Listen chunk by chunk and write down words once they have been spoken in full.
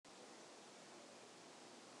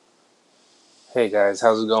Hey guys,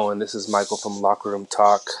 how's it going? This is Michael from Locker Room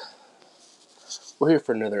Talk. We're here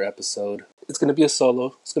for another episode. It's gonna be a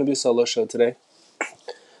solo. It's gonna be a solo show today.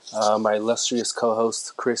 My illustrious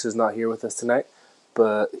co-host Chris is not here with us tonight,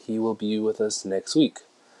 but he will be with us next week.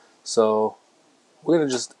 So we're gonna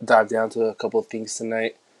just dive down to a couple of things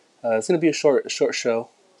tonight. It's gonna be a short show.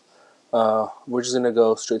 We're just gonna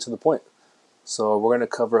go straight to the point. So we're gonna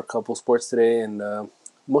cover a couple sports today, and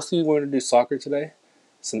mostly we're gonna do soccer today.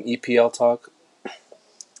 Some EPL talk.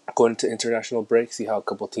 Going into international break, see how a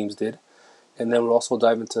couple teams did. And then we'll also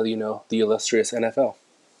dive into, the illustrious NFL.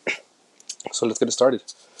 So let's get it started.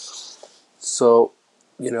 So,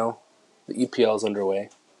 the EPL is underway.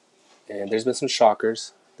 And there's been some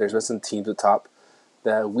shockers. There's been some teams at top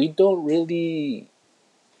that we don't really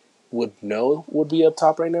would know would be up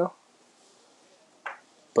top right now.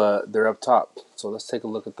 But they're up top. So let's take a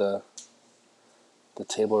look at the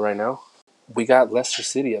table right now. We got Leicester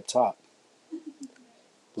City up top.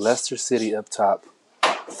 Leicester City up top.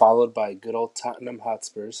 Followed by good old Tottenham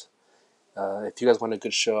Hotspurs. If you guys want a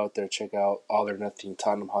good show out there, check out All or Nothing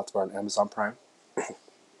Tottenham Hotspur on Amazon Prime.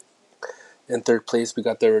 In third place, we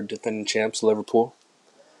got their defending champs, Liverpool.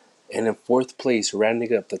 And in fourth place,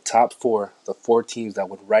 rounding up the top four, the four teams that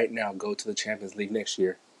would right now go to the Champions League next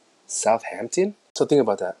year, Southampton. So think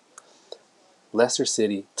about that. Leicester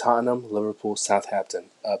City, Tottenham, Liverpool, Southampton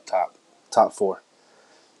up top four.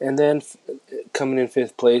 And then coming in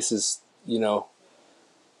fifth place is,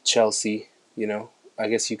 Chelsea. I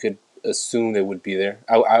guess you could assume they would be there.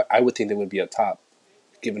 I would think they would be up top,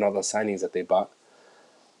 given all the signings that they bought.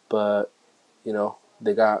 But,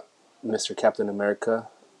 they got Mr. Captain America,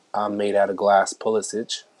 made out of glass,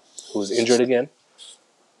 Pulisic, who's injured again.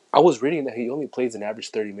 I was reading that he only plays an average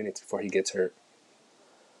 30 minutes before he gets hurt.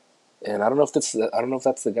 And I don't know if that's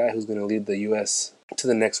the guy who's going to lead the U.S. to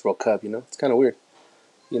the next World Cup. It's kind of weird.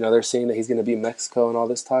 They're saying that he's going to beat Mexico and all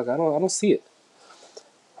this talk. I don't see it.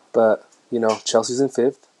 But Chelsea's in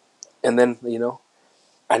fifth, and then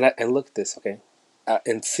and look at this, okay.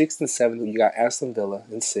 In sixth and seventh, you got Aston Villa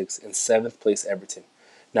in sixth, and seventh place Everton.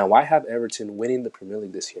 Now, why have Everton winning the Premier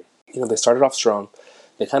League this year? They started off strong.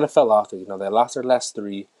 They kind of fell off. They lost their last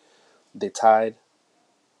three. They tied,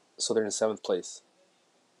 so they're in seventh place.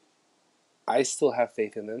 I still have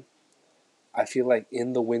faith in them. I feel like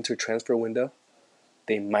in the winter transfer window,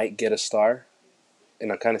 they might get a star.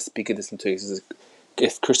 And I'm kind of speaking this into existence.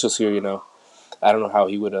 If Crystal's here, I don't know how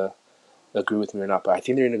he would agree with me or not, but I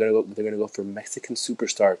think they're gonna go for Mexican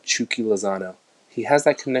superstar Chucky Lozano. He has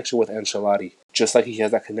that connection with Ancelotti, just like he has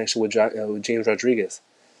that connection with James Rodriguez.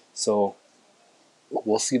 So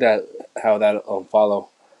we'll see how that follow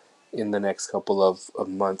in the next couple of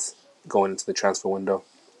months going into the transfer window.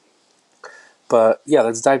 But yeah,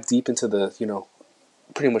 let's dive deep into the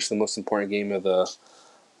pretty much the most important game of the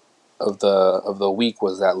week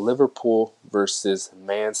was that Liverpool versus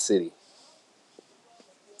Man City.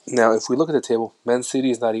 Now, if we look at the table, Man City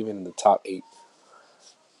is not even in the top 8.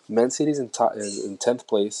 Man City's in 10th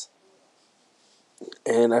place,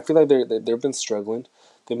 and I feel like they've been struggling.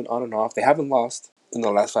 They've been on and off. They haven't lost in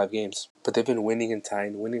the last 5 games, but they've been winning and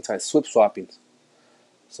tying, swip swapping.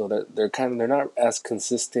 So they're not as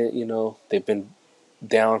consistent. They've been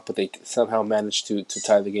down, but they somehow managed to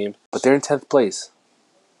tie the game. But they're in 10th place,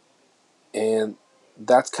 and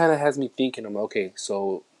that kind of has me thinking, I'm okay.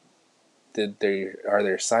 So are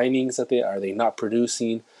there signings that are they not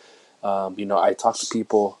producing? I talked to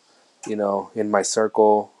people, in my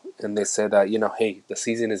circle, and they said that, hey, the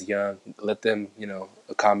season is young. Let them,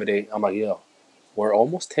 accommodate. I'm like, we're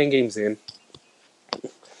almost 10 games in.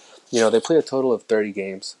 They play a total of 30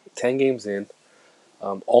 games. 10 games in.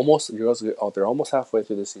 They're almost halfway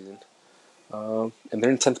through the season. And they're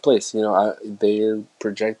in 10th place. They're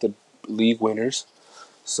projected league winners.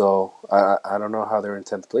 So I don't know how they're in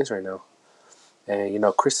 10th place right now. And,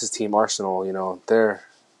 Chris's team, Arsenal, they're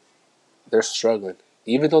struggling.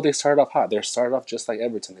 Even though they started off hot. They started off just like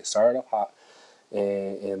Everton. They started off hot,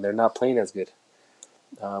 and they're not playing as good.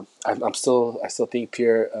 I still think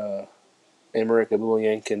Pierre-Emerick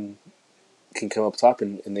Aubameyang can come up top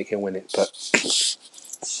and they can win it. But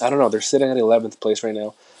I don't know. They're sitting at 11th place right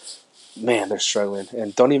now. Man, they're struggling.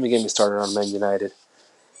 And don't even get me started on Man United,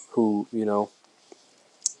 who,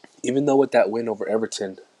 even though with that win over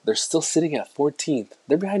Everton, they're still sitting at 14th.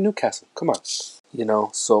 They're behind Newcastle. Come on.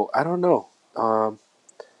 So I don't know.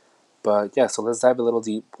 But yeah, so let's dive a little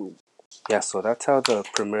deep. Yeah, so that's how the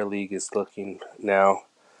Premier League is looking now.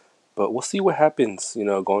 But we'll see what happens,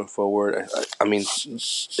 going forward. I mean,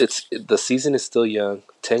 the season is still young.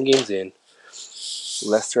 10 games in.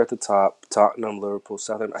 Leicester at the top. Tottenham, Liverpool,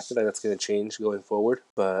 Southampton. I feel like that's going to change going forward.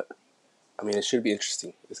 But I mean, it should be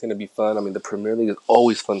interesting. It's going to be fun. I mean, the Premier League is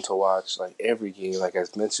always fun to watch. Like every game, like I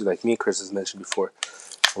mentioned, like me and Chris has mentioned before.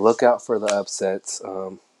 Look out for the upsets.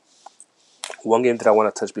 One game that I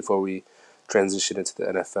want to touch before we transition into the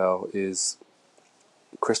NFL is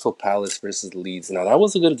Crystal Palace versus Leeds. Now that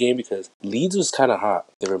was a good game because Leeds was kind of hot.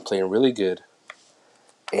 They've been playing really good,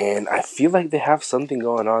 and I feel like they have something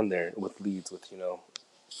going on there with Leeds, with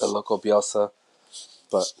the local Bielsa.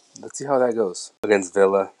 But let's see how that goes against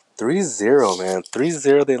Villa. 3-0, man.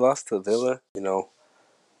 3-0 they lost to Villa,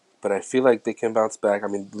 but I feel like they can bounce back. I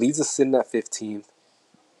mean, Leeds is sitting at 15th.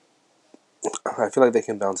 I feel like they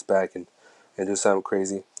can bounce back and do something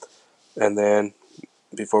crazy. And then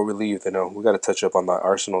before we leave, we got to touch up on that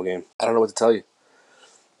Arsenal game. I don't know what to tell you.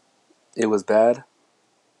 It was bad.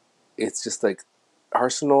 It's just like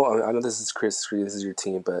Arsenal. I know this is Chris, this is your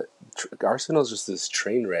team, but Arsenal's just this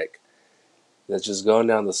train wreck that's just going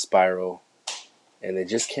down the spiral, and they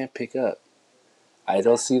just can't pick up. I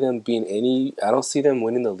don't see them being any. I don't see them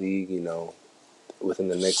winning the league, within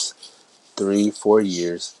the next 3-4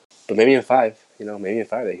 years. But maybe in 5, maybe in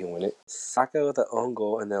 5 they can win it. Saka with an own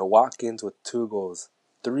goal, and then Watkins with 2 goals.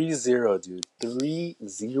 3-0, dude.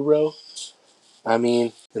 3-0. I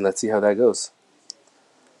mean, and let's see how that goes.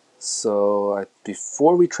 So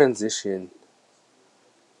before we transition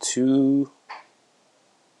to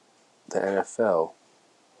the NFL,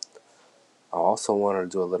 I also want to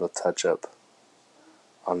do a little touch up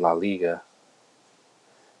on La Liga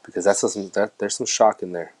because there's some shock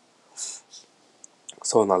in there.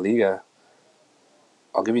 So in La Liga,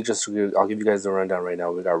 I'll give you guys the rundown right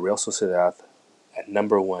now. We got Real Sociedad at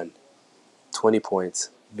number 1, 20 points.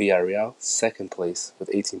 Villarreal second place with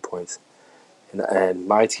 18 points, and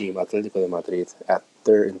my team Atletico de Madrid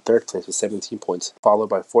in third place with 17 points, followed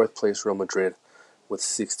by fourth place Real Madrid with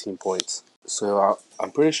 16 points. So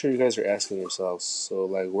I'm pretty sure you guys are asking yourselves, so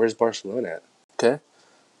like, where's Barcelona at? Okay,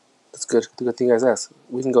 that's good. Good thing you guys asked.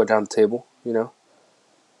 We can go down the table.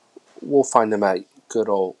 We'll find them at good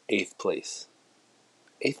old 8th place.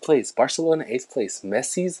 8th place, Barcelona 8th place.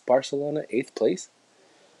 Messi's Barcelona 8th place.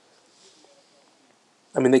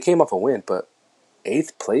 I mean, they came off a win, but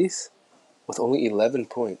 8th place with only 11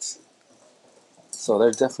 points. So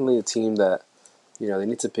they're definitely a team that they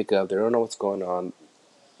need to pick up. They don't know what's going on.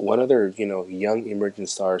 One of their young emerging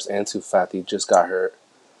stars, Ansu Fati, just got hurt.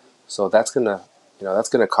 So that's gonna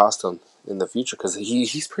cost them in the future because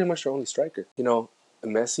he's pretty much their only striker.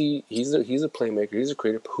 Messi, he's a playmaker, he's a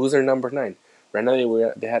creator. Who's their number 9? Right now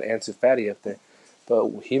they had Ansu Fati up there, but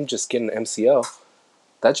him just getting MCL,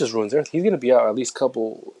 that just ruins everything. He's gonna be out at least half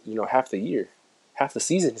the year, half the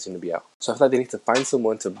season he's gonna be out. So I feel like they need to find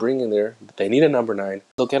someone to bring in there. They need a number 9.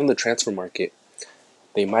 They'll get on the transfer market.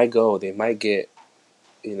 They might get,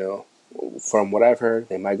 from what I've heard,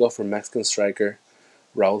 they might go for Mexican striker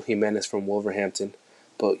Raul Jimenez from Wolverhampton.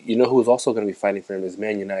 But who's also going to be fighting for him is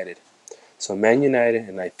Man United. So Man United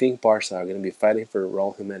and I think Barca are going to be fighting for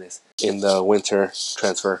Raul Jimenez in the winter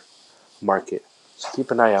transfer market. So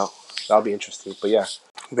keep an eye out. That'll be interesting. But yeah,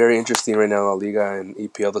 very interesting right now, La Liga and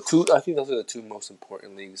EPL. I think those are the 2 most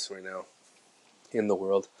important leagues right now in the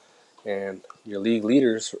world. And your league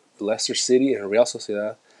leaders, Leicester City and Real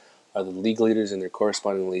Sociedad, are the league leaders in their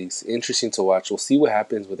corresponding leagues. Interesting to watch. We'll see what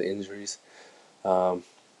happens with the injuries. And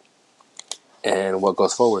what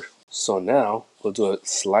goes forward. So now we'll do a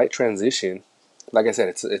slight transition. Like I said,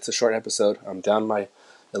 it's a short episode. I'm down my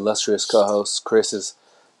illustrious co-host. Chris is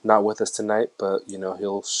not with us tonight, but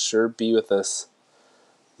he'll sure be with us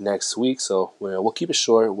next week. So we'll keep it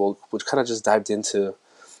short. We'll kind of just dived into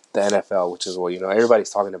the NFL, which is what everybody's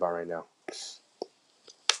talking about right now.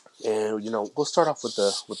 And we'll start off with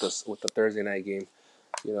the Thursday night game.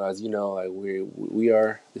 As like we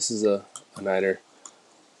are. This is a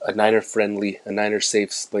Niner friendly, a Niner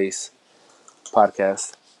safe space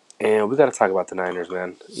podcast, and we got to talk about the Niners,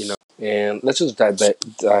 man. And let's just dive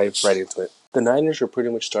right into it. The Niners are pretty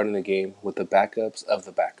much starting the game with the backups of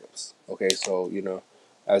the backups. Okay, so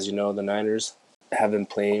as the Niners have been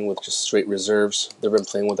playing with just straight reserves. They've been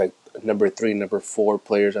playing with like number 3, number 4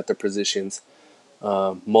 players at their positions.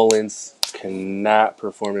 Mullins cannot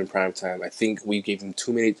perform in prime time. I think we gave him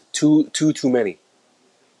too many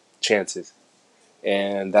chances.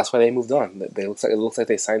 And that's why they moved on. It looks like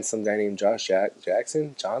they signed some guy named Josh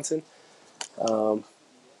Johnson to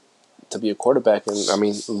be a quarterback. And I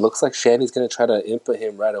mean, it looks like Shanny's going to try to input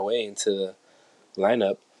him right away into the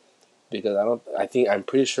lineup because I'm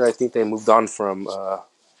pretty sure they moved on from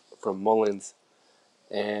Mullins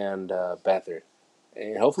and Beathard.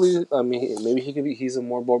 And hopefully, I mean, maybe he's a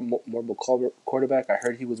more quarterback. I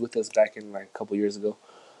heard he was with us back in a couple years ago.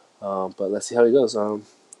 But let's see how he goes.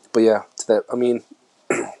 But yeah, I mean,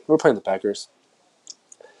 We're playing the Packers.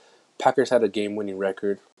 Packers had a game-winning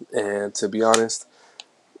record, and to be honest,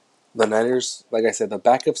 the Niners, like I said, the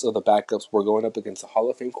backups of the backups were going up against a Hall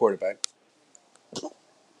of Fame quarterback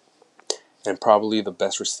and probably the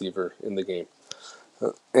best receiver in the game.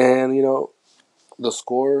 And, the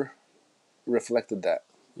score reflected that.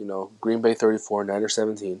 Green Bay 34, Niners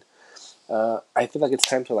 17. I feel like it's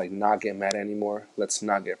time to, not get mad anymore. Let's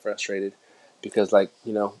not get frustrated because,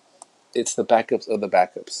 it's the backups of the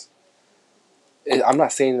backups. I'm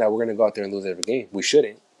not saying that we're going to go out there and lose every game. We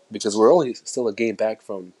shouldn't because we're only still a game back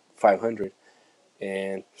from 500.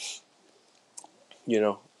 And,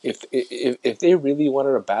 if they really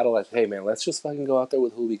wanted a battle, hey, man, let's just fucking go out there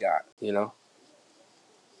with who we got,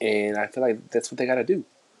 And I feel like that's what they got to do.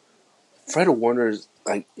 Fred Warner's,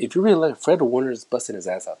 if you really like Fred Warner's busting his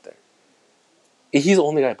ass out there. He's the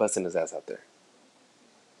only guy busting his ass out there.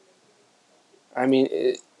 I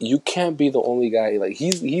mean, you can't be the only guy.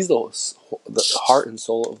 He's the heart and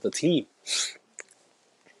soul of the team,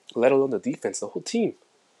 let alone the defense, the whole team.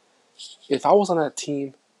 If I was on that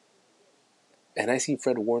team and I see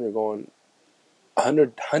Fred Warner going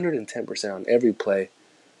 110% on every play,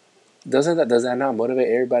 does that not motivate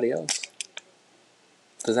everybody else?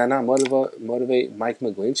 Does that not motivate Mike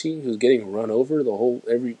McGlinchey, who's getting run over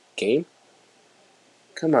every game?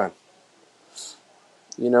 Come on.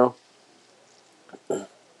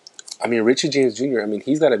 I mean, Richie James Jr.,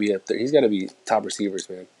 he's got to be up there. He's got to be top receivers,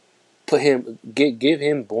 man. Give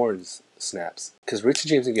him Bourne's snaps. Because Richie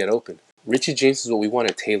James can get open. Richie James is what we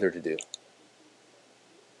wanted Taylor to do.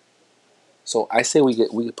 So I say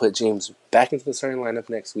we put James back into the starting lineup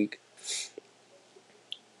next week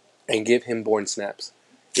and give him Bourne snaps.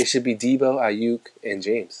 It should be Debo, Ayuk, and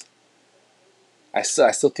James. I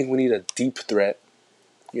still think we need a deep threat,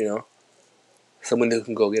 someone who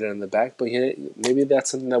can go get it in the back. But maybe that's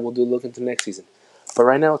something that we'll do look into next season. But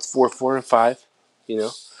right now it's 4-4-5.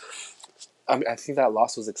 I think that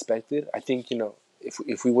loss was expected. I think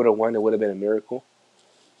if we would have won, it would have been a miracle.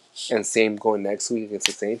 And same going next week against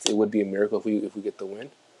the Saints, it would be a miracle if we get the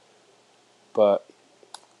win. But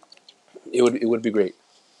it would be great.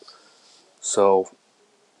 So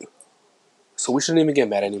we shouldn't even get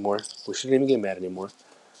mad anymore.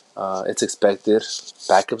 It's expected.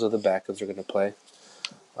 Backups of the backups are going to play.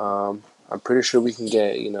 I'm pretty sure we can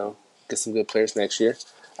get some good players next year.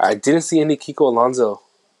 I didn't see any Kiko Alonso.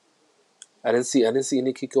 I didn't see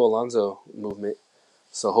any Kiko Alonso movement.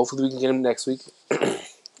 So hopefully we can get him next week.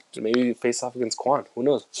 Maybe face off against Quan. Who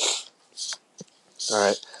knows? All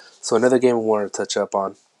right. So another game we wanted to touch up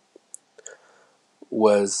on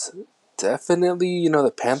was definitely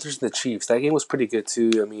the Panthers and the Chiefs. That game was pretty good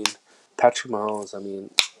too. Patrick Mahomes.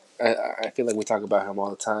 I feel like we talk about him all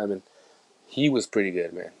the time, and he was pretty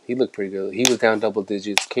good, man. He looked pretty good. He was down double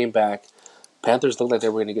digits, came back. Panthers looked like they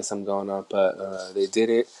were going to get something going on, but they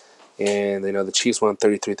didn't. And the Chiefs won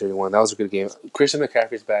 33-31. That was a good game. Christian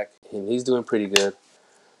McCaffrey's back, and he's doing pretty good.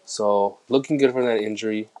 So looking good from that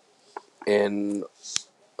injury, and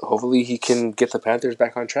hopefully he can get the Panthers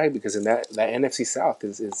back on track because in that NFC South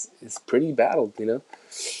is pretty battled.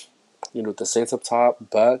 With the Saints up top,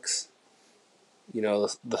 Bucks,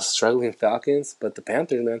 the struggling Falcons, but the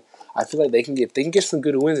Panthers, man, I feel like they can get some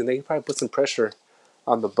good wins and they can probably put some pressure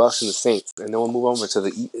on the Bucks and the Saints, and then we'll move over to the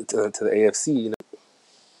AFC.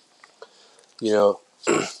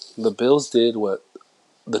 The Bills did what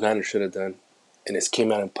the Niners should have done, and just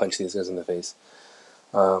came out and punched these guys in the face.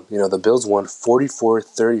 The Bills won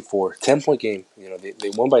 44-34, 10-point game. They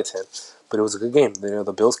won by 10, but it was a good game.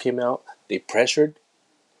 The Bills came out, they pressured.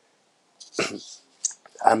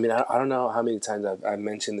 I don't know how many times I've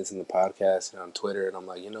mentioned this in the podcast and on Twitter, and I'm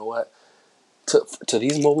like, you know what? To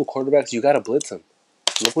these mobile quarterbacks, you got to blitz them.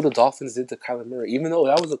 Look what the Dolphins did to Kyler Murray, even though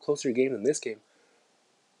that was a closer game than this game.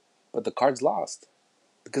 But the Cards lost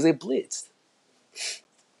because they blitzed.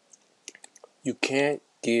 You can't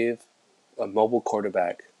give a mobile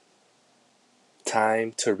quarterback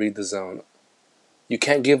time to read the zone. You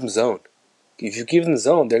can't give them zone. If you give them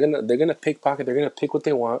zone, they're gonna pickpocket. They're gonna pick what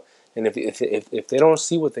they want, and if they don't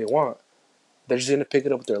see what they want, they're just gonna pick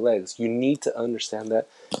it up with their legs. You need to understand that.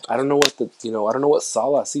 I don't know what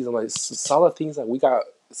Salah sees. I'm like, Salah thinks that we got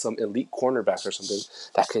some elite cornerback or something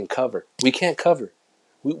that can cover. We can't cover.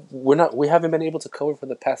 We haven't been able to cover for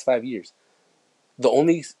the past 5 years. The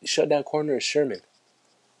only shutdown corner is Sherman.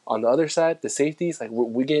 On the other side, the safeties,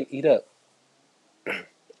 we're getting eat up.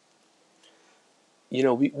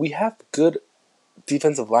 We have good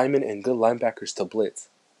defensive linemen and good linebackers to blitz.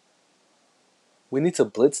 We need to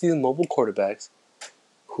blitz these mobile quarterbacks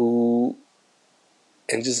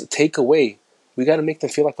and just take away. We got to make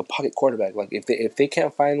them feel like a pocket quarterback. Like if they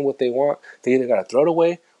can't find what they want, they either got to throw it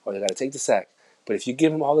away or they got to take the sack. But if you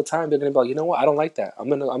give them all the time, they're gonna be like, you know what? I don't like that. I'm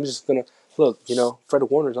just gonna look. Fred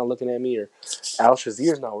Warner's not looking at me, or Al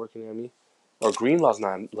Shazir's not working at me, or Greenlaw's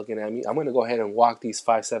not looking at me. I'm gonna go ahead and walk these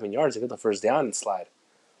 5-7 yards and get the first down and slide.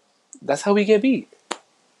 That's how we get beat.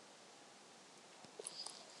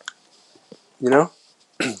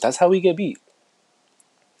 That's how we get beat.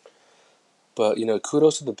 But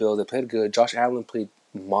kudos to the Bills. They played good. Josh Allen played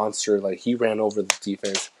monster. Like he ran over the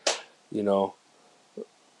defense. You know,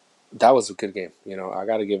 that was a good game. I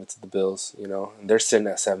got to give it to the Bills. And they're sitting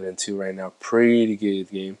at 7-2 right now. Pretty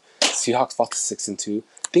good game. Seahawks fought to 6-2.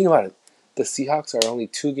 Think about it. The Seahawks are only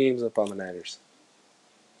 2 games up on the Niners.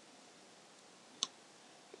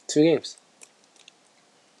 2 games.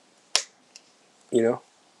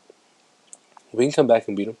 We can come back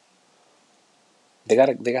and beat them. They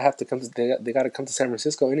gotta come to San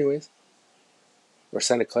Francisco anyways, or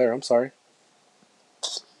Santa Clara. I'm sorry.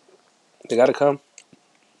 They gotta come.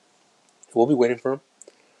 We'll be waiting for them.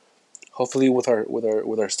 Hopefully with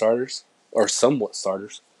our starters, or somewhat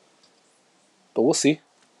starters. But we'll see.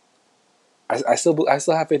 I still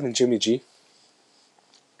have faith in Jimmy G.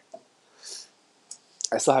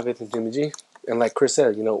 I still have faith in Jimmy G. And like Chris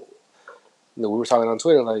said, we were talking on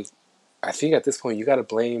Twitter. Like, I think at this point you gotta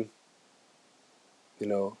blame,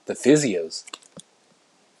 the physios.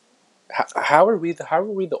 How are we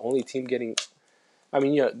the only team getting? I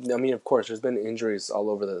mean, of course, there's been injuries all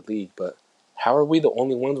over the league, but how are we the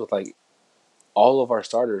only ones with like all of our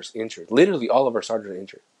starters injured? Literally, all of our starters are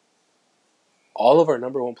injured. All of our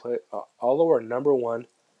number one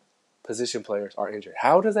position players are injured.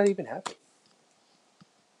 How does that even happen?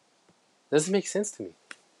 Doesn't make sense to me.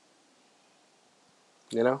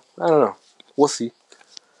 I don't know. We'll see.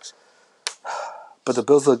 But the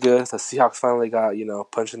Bills look good. The Seahawks finally got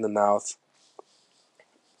punched in the mouth,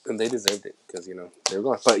 and they deserved it because they were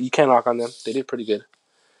going. But you can't knock on them. They did pretty good.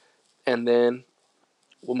 And then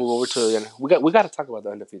we'll move over to we got to talk about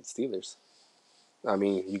the undefeated Steelers. I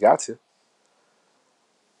mean, you got to.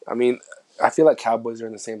 I mean, I feel like Cowboys are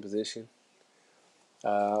in the same position.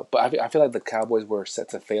 But I feel like the Cowboys were set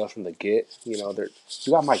to fail from the get. You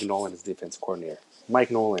got Mike Nolan as defense coordinator.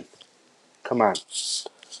 Mike Nolan, come on.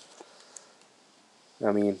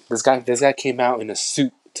 I mean, this guy came out in a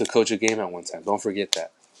suit to coach a game at one time. Don't forget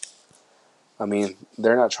that. I mean,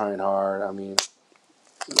 they're not trying hard. I mean,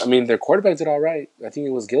 their quarterback did all right. I think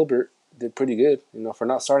it was Gilbert did pretty good. For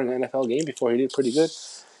not starting an NFL game before, he did pretty good.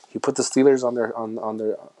 He put the Steelers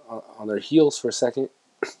on their heels for a second,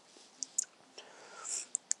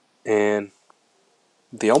 and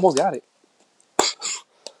they almost got it.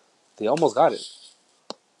 They almost got it.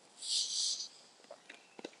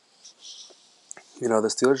 The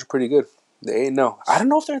Steelers are pretty good. They ain't no. I don't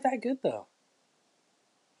know if they're that good though.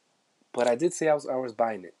 But I did say I was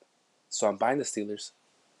buying it, so I'm buying the Steelers,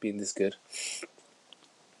 being this good.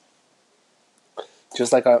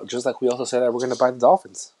 Just like we also said that we're gonna buy the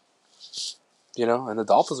Dolphins. And the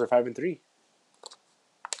Dolphins are 5-3.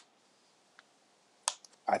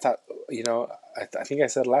 I thought, I think I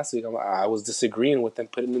said last week I was disagreeing with them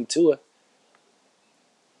putting in Tua.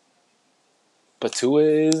 But Tua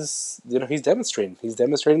is, he's demonstrating. He's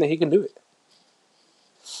demonstrating that he can do it.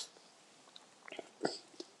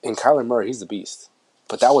 And Kyler Murray, he's the beast.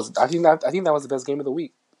 But I think that was the best game of the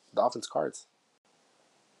week. Dolphins Cards.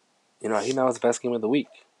 I think that was the best game of the week.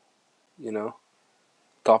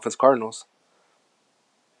 Dolphins Cardinals.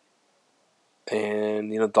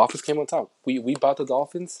 And Dolphins came on top. We bought the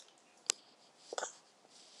Dolphins.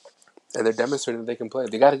 And they're demonstrating that they can play.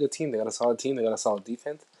 They got a good team. They got a solid team. They got a solid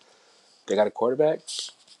defense. They got a quarterback.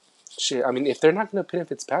 Shit, I mean, if they're not going to put in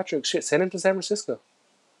Fitzpatrick, send him to San Francisco.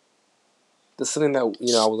 That's something that, I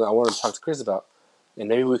wanted to talk to Chris about. And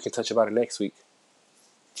maybe we can touch about it next week.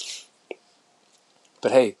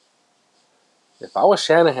 But hey, if I was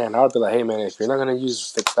Shanahan, I would be like, hey, man, if you're not going to use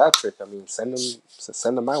Fitzpatrick, I mean, send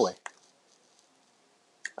him my way.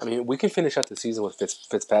 I mean, we can finish out the season with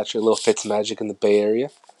Fitzpatrick, a little Fitz magic in the Bay Area.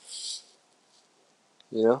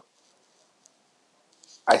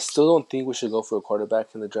 I still don't think we should go for a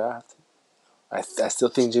quarterback in the draft. I still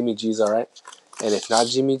think Jimmy G's all right. And if not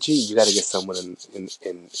Jimmy G, you got to get someone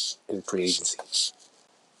in free agency.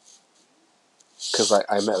 Because like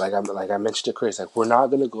I mentioned to Chris, like we're not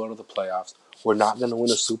gonna go to the playoffs. We're not gonna win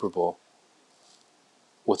a Super Bowl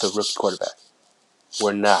with a rookie quarterback.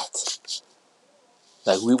 We're not.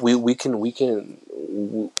 Like we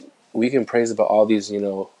can praise about all these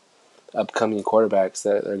upcoming quarterbacks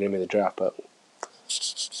that are gonna be in the draft, but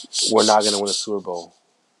we're not gonna win a Super Bowl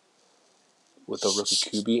with a rookie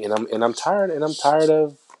QB. And I'm tired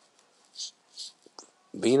of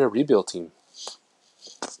being a rebuild team.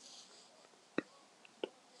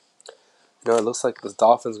 It looks like the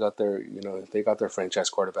Dolphins got their, they got their franchise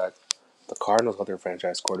quarterback. The Cardinals got their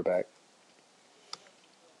franchise quarterback.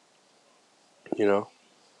 You know,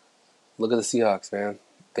 look at the Seahawks, man.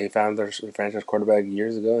 They found their franchise quarterback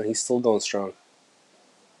years ago, and he's still going strong.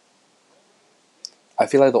 I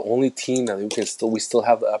feel like the only team that we still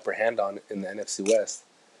have the upper hand on in the NFC West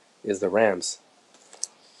is the Rams.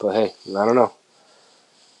 But hey, I don't know.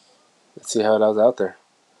 Let's see how it is out there,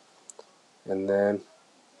 and then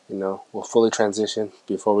we'll fully transition.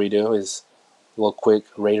 Before we do, is a little quick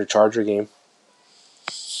Raider Charger game.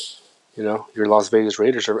 Your Las Vegas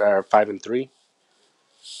Raiders are 5-3,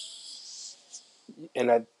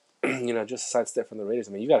 and I, just a side step from the Raiders.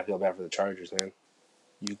 I mean, you gotta feel bad for the Chargers, man.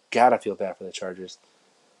 You gotta feel bad for the Chargers.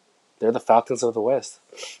 They're the Falcons of the West.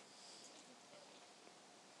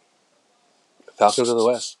 Falcons of the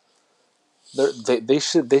West. They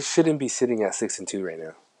shouldn't be sitting at 6-2 right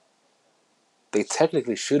now. They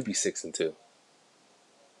technically should be 6-2.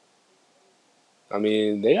 I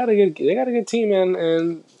mean, they got a good team, man,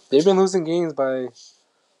 and they've been losing games by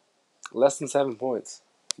less than 7 points.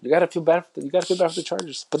 You gotta feel bad. For the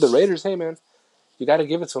Chargers, but the Raiders, hey man, you gotta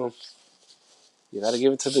give it to them. You gotta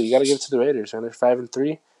give it to the Raiders, man. They're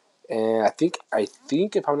 5-3, and I think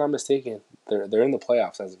if I'm not mistaken, they're in the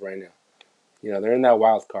playoffs as of right now. They're in that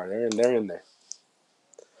wild card. They're in there.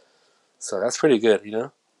 So that's pretty good.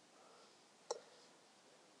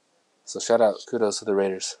 So shout out, kudos to the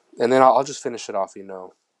Raiders, and then I'll just finish it off,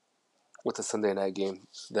 with the Sunday night game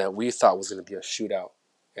that we thought was going to be a shootout,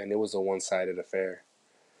 and it was a one-sided affair.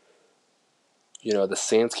 The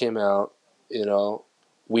Saints came out.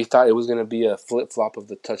 We thought it was going to be a flip-flop of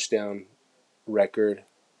the touchdown record,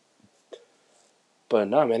 but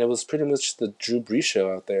no, man, it was pretty much the Drew Brees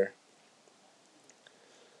show out there.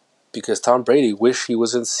 Because Tom Brady wished he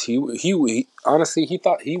was in. He honestly he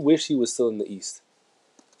wished he was still in the East.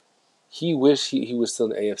 He wished he was still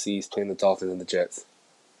in the AFC East playing the Dolphins and the Jets.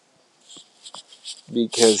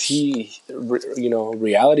 Because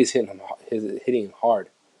reality's hitting him hard.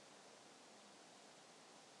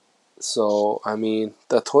 So I mean,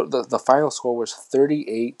 the final score was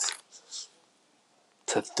 38-3.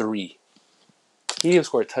 He didn't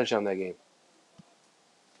score a touchdown that game.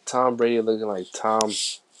 Tom Brady looking like Tom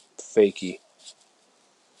Fakey.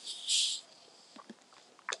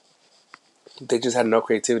 They just had no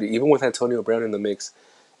creativity, even with Antonio Brown in the mix,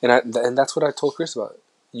 and that's what I told Chris about.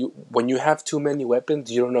 When you have too many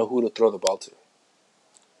weapons, you don't know who to throw the ball to.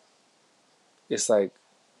 It's like,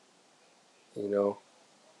 you know,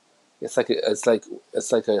 it's like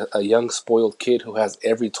a young spoiled kid who has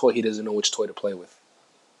every toy. He doesn't know which toy to play with.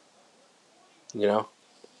 You know,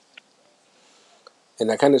 and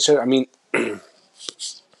that kind of shit.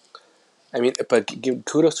 But give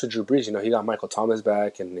kudos to Drew Brees. He got Michael Thomas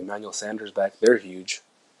back and Emmanuel Sanders back. They're huge.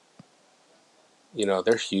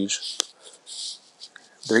 They're huge.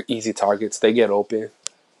 They're easy targets. They get open.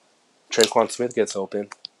 Tre'Quan Smith gets open.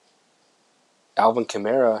 Alvin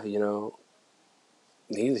Kamara,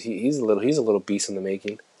 he's a little beast in the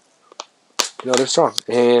making. They're strong,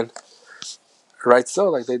 and right, so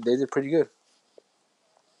like they did pretty good.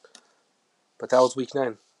 But that was week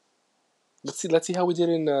 9. Let's see how we did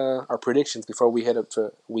in our predictions before we head up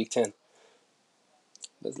to week 10.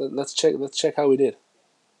 Let's check how we did.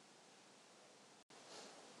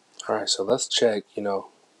 All right, so let's check.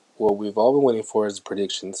 What we've all been waiting for is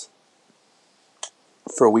predictions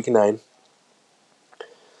for week 9.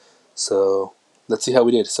 So let's see how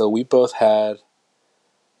we did. So we both had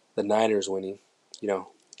the Niners winning.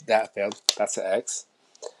 That failed. That's an X.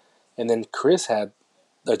 And then Chris had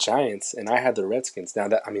the Giants, and I had the Redskins.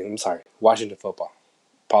 I'm sorry, Washington football.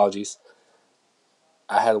 Apologies.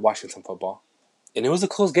 I had Washington football, and it was a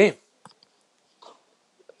close game.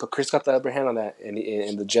 But Chris got the upper hand on that, and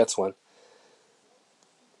the Jets won.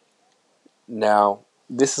 Now,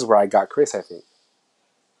 this is where I got Chris, I think.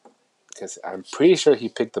 Because I'm pretty sure he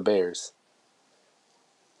picked the Bears.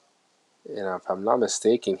 If I'm not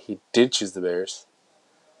mistaken, he did choose the Bears.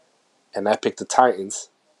 And I picked the Titans,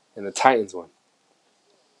 and the Titans won.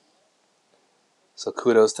 So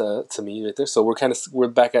kudos to me right there. So we're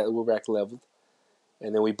back leveled.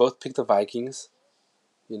 And then we both picked the Vikings.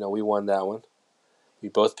 We won that one. We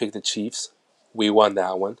both picked the Chiefs. We won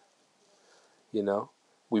that one.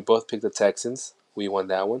 We both picked the Texans. We won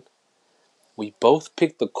that one. We both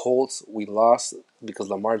picked the Colts. We lost because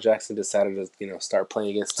Lamar Jackson decided to, start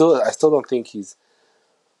playing again. I still don't think he's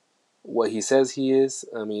what he says he is.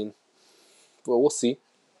 I mean, well, we'll see.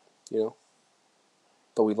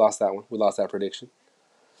 But we lost that one. We lost that prediction.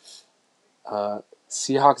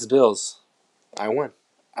 Seahawks Bills. I won.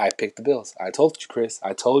 I picked the Bills. I told you, Chris.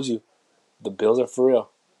 I told you, the Bills are for real.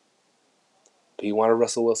 He wanted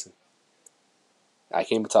Russell Wilson. I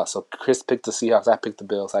came up top. So Chris picked the Seahawks. I picked the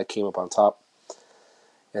Bills. I came up on top.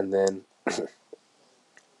 And then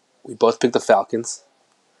we both picked the Falcons.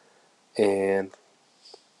 And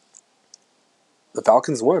the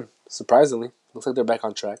Falcons won, surprisingly. Looks like they're back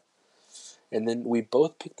on track. And then we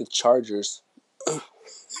both picked the Chargers.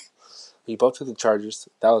 We both picked the Chargers.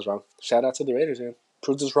 That was wrong. Shout out to the Raiders, man.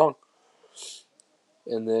 Proved us wrong.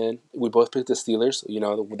 And then we both picked the Steelers.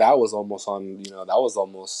 That was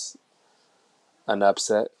almost an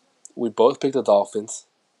upset. We both picked the Dolphins.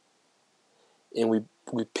 And we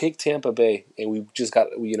picked Tampa Bay, and we got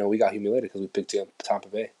humiliated because we picked Tampa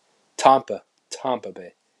Bay. Tampa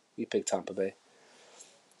Bay. We picked Tampa Bay.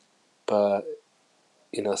 But,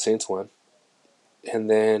 Saints won. And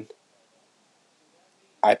then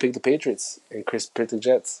I picked the Patriots, and Chris picked the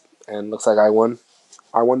Jets. And looks like I won.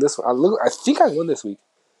 I won this one. I think I won this week.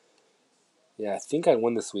 Yeah, I think I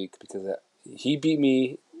won this week because he beat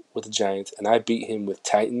me with the Giants, and I beat him with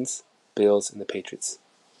Titans, Bills, and the Patriots.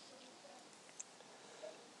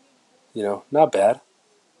 Not bad.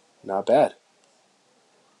 Not bad.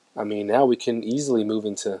 I mean, now we can easily move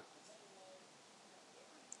into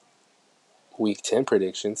Week 10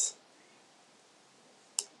 predictions.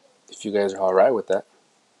 If you guys are all right with that.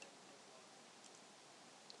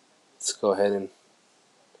 Let's go ahead and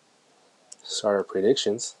start our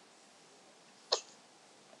predictions.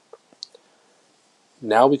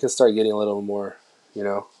 Now we can start getting a little more,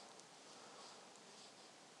 a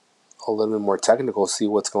little bit more technical, see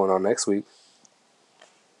what's going on next week.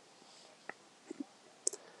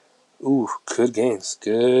 Ooh, good games.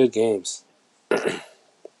 Good games.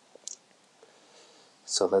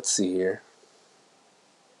 So let's see here.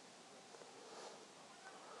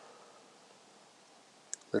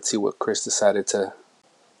 Let's see what Chris decided to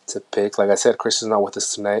pick. Like I said, Chris is not with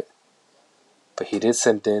us tonight. But he did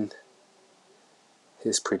send in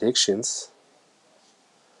his predictions.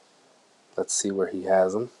 Let's see where he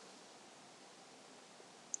has them.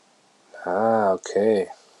 Okay.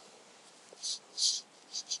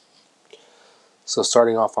 So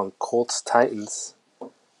starting off on Colts Titans,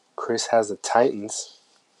 Chris has the Titans,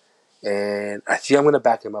 and I think I'm going to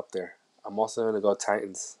back him up there. I'm also going to go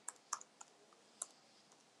Titans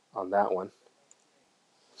on that one.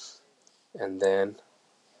 And then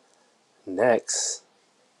next,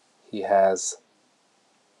 he has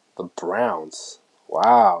the Browns.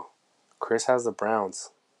 Wow. Chris has the Browns.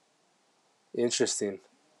 Interesting.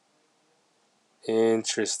 I'm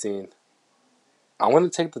going to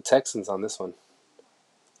take the Texans on this one.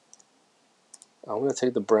 I'm going to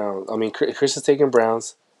take the Browns. I mean, Chris is taking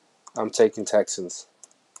Browns. I'm taking Texans.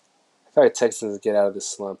 I feel like Texans get out of this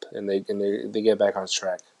slump and they get back on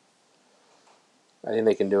track. I think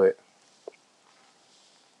they can do it.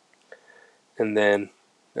 And then,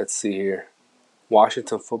 let's see here.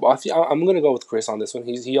 Washington football. I'm going to go with Chris on this one.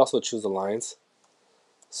 He also chose the Lions.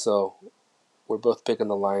 So, we're both picking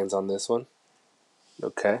the Lions on this one.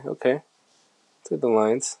 Okay. Take the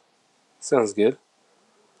Lions. Sounds good.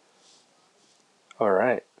 All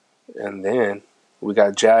right. And then, we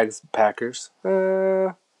got Jags, Packers.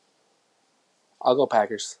 I'll go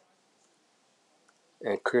Packers.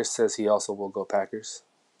 And Chris says he also will go Packers.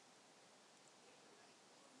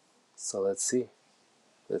 So, let's see.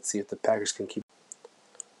 Let's see if the Packers can keep.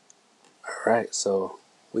 All right. So,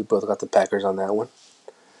 we both got the Packers on that one.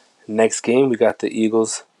 Next game, we got the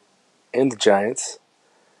Eagles and the Giants.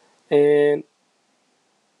 And,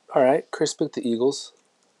 all right, Chris picked the Eagles,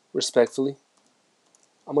 respectfully.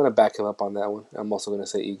 I'm going to back him up on that one. I'm also going to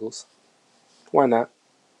say Eagles. Why not?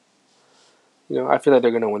 I feel like they're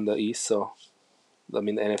going to win the East, the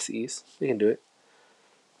NFC East. They can do it.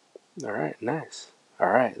 All right, nice. All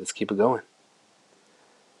right, let's keep it going.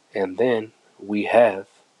 And then we have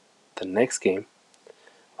the next game,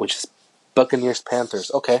 which is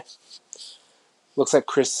Buccaneers-Panthers. Okay. Looks like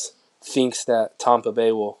Chris thinks that Tampa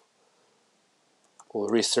Bay will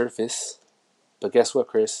resurface. But guess what,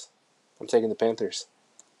 Chris? I'm taking the Panthers.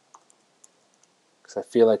 Because I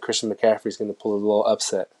feel like Christian McCaffrey is going to pull a little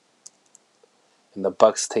upset. And the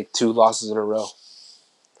Bucs take 2 losses in a row.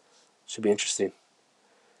 Should be interesting.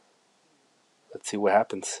 Let's see what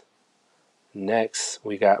happens. Next,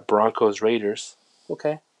 we got Broncos Raiders.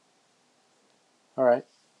 Okay. All right.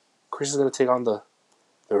 Chris is going to take on the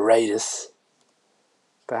Raiders.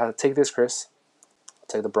 But how to take this, Chris? I'll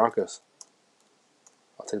take the Broncos.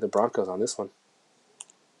 I'll take the Broncos on this one.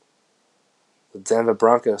 The Denver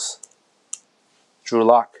Broncos. Drew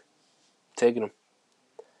Lock. Taking them.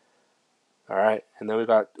 All right. And then we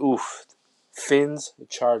got, Finns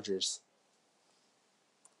Chargers.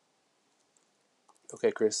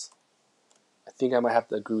 Okay, Chris. I think I might have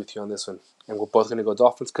to agree with you on this one. And we're both going to go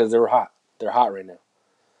Dolphins because they're hot. They're hot right now.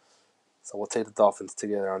 So we'll take the Dolphins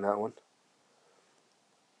together on that one.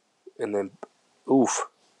 And then,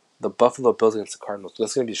 the Buffalo Bills against the Cardinals.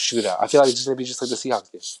 That's going to be a shootout. I feel like it's going to be just like the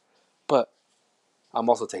Seahawks game. But I'm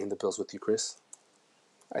also taking the Bills with you, Chris.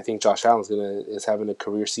 I think Josh Allen is having a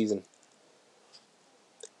career season.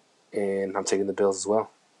 And I'm taking the Bills as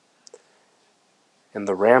well. And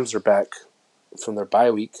the Rams are back from their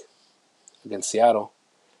bye week against Seattle.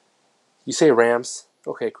 You say Rams.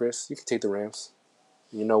 Okay, Chris, you can take the Rams.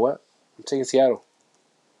 You know what? I'm taking Seattle.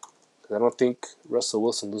 Because I don't think Russell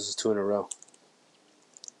Wilson loses 2 in a row.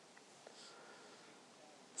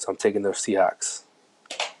 So I'm taking the Seahawks.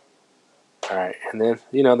 All right, and then,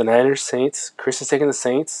 the Niners, Saints. Chris is taking the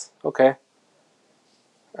Saints. Okay.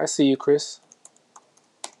 I see you, Chris.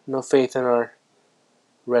 No faith in our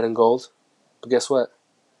red and gold. But guess what?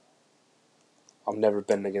 I've never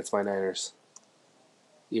been against my Niners.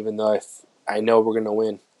 Even though I know we're going to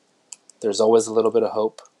win, there's always a little bit of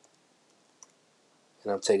hope.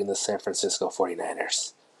 And I'm taking the San Francisco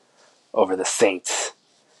 49ers over the Saints.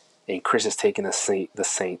 And Chris is taking the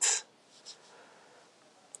Saints.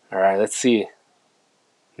 All right, let's see.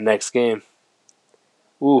 Next game.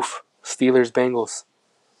 Steelers, Bengals.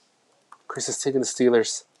 Chris is taking the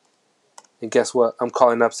Steelers. And guess what? I'm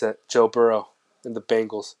calling upset. Joe Burrow and the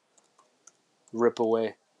Bengals rip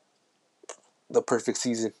away the perfect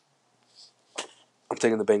season. I'm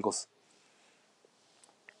taking the Bengals.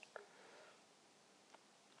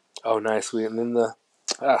 Oh, nice. And then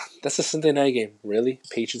that's a Sunday night game. Really?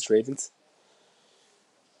 Patriots, Ravens?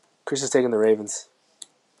 Chris is taking the Ravens.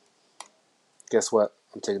 Guess what?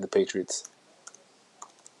 I'm taking the Patriots.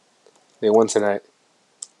 They won tonight.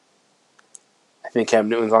 I think Cam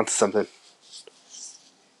Newton's onto something.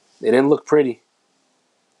 They didn't look pretty,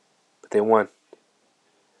 but they won.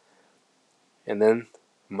 And then,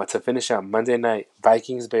 to finish out, Monday night,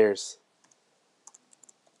 Vikings, Bears.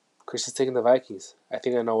 Chris is taking the Vikings. I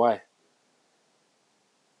think I know why.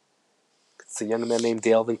 It's a young man named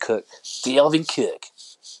Dalvin Cook. Dalvin Cook.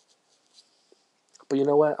 But you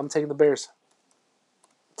know what? I'm taking the Bears.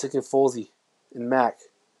 I'm taking Folsey and Mac.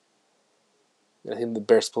 I think the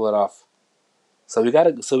Bears pull it off. So we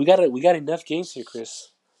got enough games here, Chris.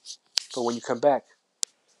 But when you come back,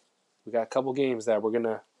 we got a couple games that we're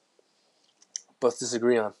gonna both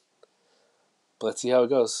disagree on. But let's see how it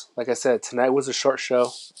goes. Like I said, tonight was a short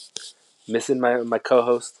show. Missing my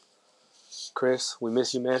co-host, Chris. We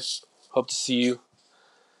miss you, man. Hope to see you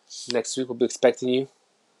next week. We'll be expecting you.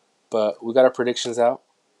 But we got our predictions out.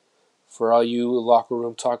 For all you Locker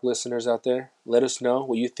Room Talk listeners out there, let us know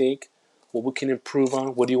what you think, what we can improve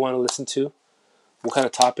on, what do you want to listen to, what kind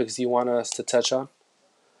of topics do you want us to touch on.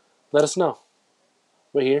 Let us know.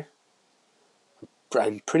 We're here.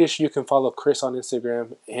 I'm pretty sure you can follow Chris on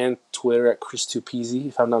Instagram and Twitter at Chris2PZ,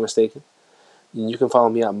 if I'm not mistaken. And you can follow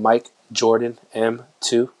me at Mike Jordan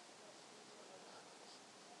M2.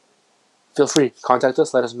 Feel free, contact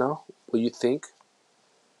us, let us know what you think.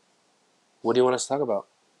 What do you want us to talk about?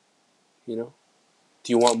 Do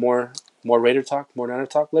you want more Raider talk, more Niner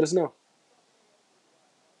talk? Let us know.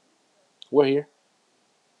 We're here.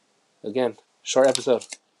 Again, short episode.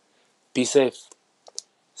 Be safe.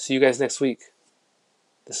 See you guys next week.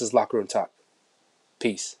 This is Locker Room Talk.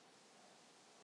 Peace.